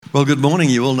Well, good morning.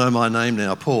 You all know my name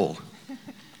now, Paul.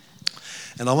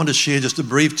 And I want to share just a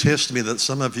brief testimony that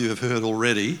some of you have heard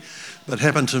already, but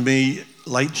happened to me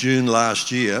late June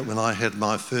last year when I had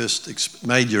my first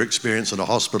major experience at a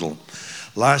hospital.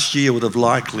 Last year would have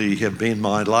likely have been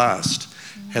my last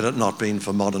had it not been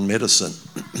for modern medicine.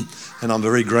 And I'm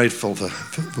very grateful for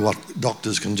what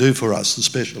doctors can do for us, the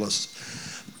specialists.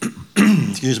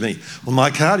 Excuse me. Well, my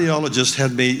cardiologist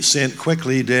had me sent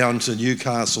quickly down to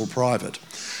Newcastle Private.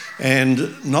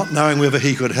 And not knowing whether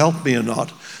he could help me or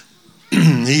not,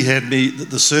 he had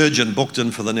the surgeon booked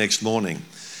in for the next morning.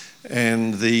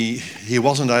 And he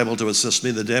wasn't able to assist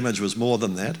me. The damage was more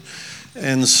than that.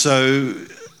 And so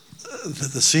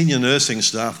the senior nursing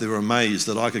staff, they were amazed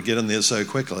that I could get in there so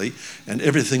quickly, and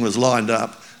everything was lined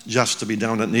up just to be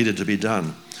done that needed to be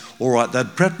done. All right, they'd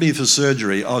prepped me for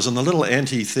surgery. I was in the little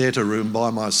ante-theatre room by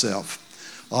myself.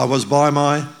 I was by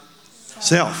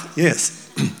myself, yes.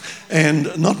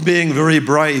 And not being very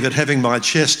brave at having my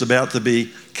chest about to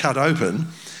be cut open,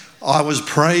 I was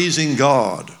praising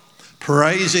God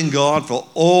for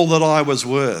all that I was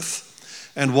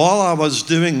worth. And while I was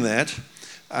doing that,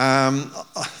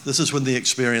 this is when the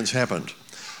experience happened.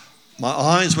 My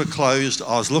eyes were closed.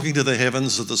 I was looking to the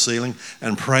heavens at the ceiling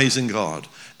and praising God.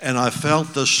 And I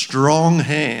felt the strong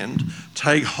hand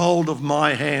take hold of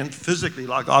my hand physically,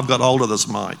 like I've got hold of this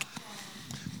mic.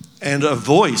 And a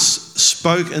voice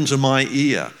spoke into my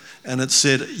ear, and it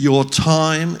said, "Your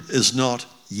time is not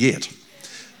yet."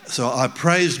 So I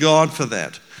praised God for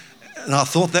that. And I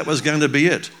thought that was going to be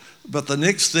it. But the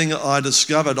next thing I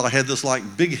discovered, I had this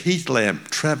like big heat lamp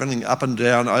traveling up and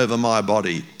down over my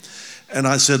body. And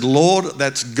I said, "Lord,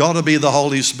 that's got to be the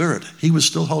Holy Spirit." He was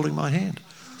still holding my hand.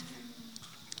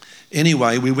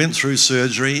 Anyway, we went through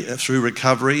surgery, through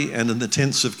recovery and in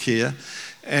intensive care.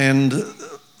 And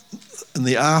in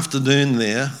the afternoon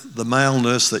there, the male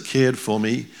nurse that cared for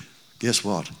me, guess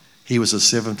what? He was a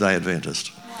Seventh-Day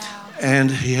Adventist. Wow.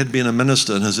 And he had been a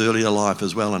minister in his earlier life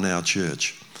as well in our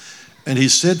church. And he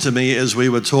said to me as we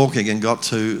were talking and got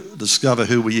to discover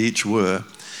who we each were,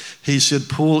 he said,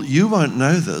 "Paul, you won't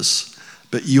know this,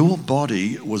 but your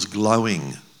body was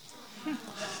glowing."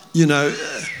 You know,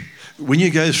 when you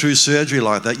go through surgery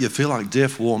like that, you feel like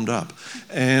death warmed up.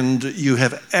 And you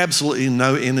have absolutely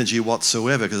no energy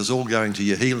whatsoever because it's all going to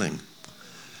your healing.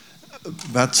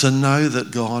 But to know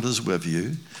that God is with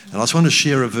you, and I just want to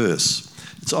share a verse.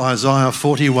 It's Isaiah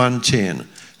 41:10.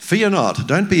 "Fear not,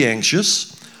 don't be anxious,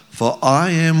 for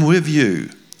I am with you.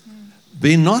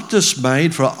 Be not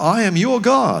dismayed, for I am your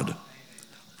God.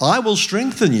 I will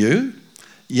strengthen you,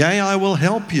 yea, I will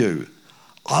help you.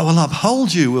 I will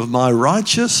uphold you with my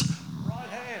righteous right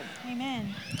hand."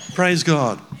 Amen. Praise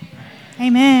God.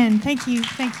 Amen. Thank you.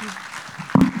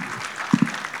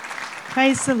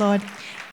 Praise the Lord.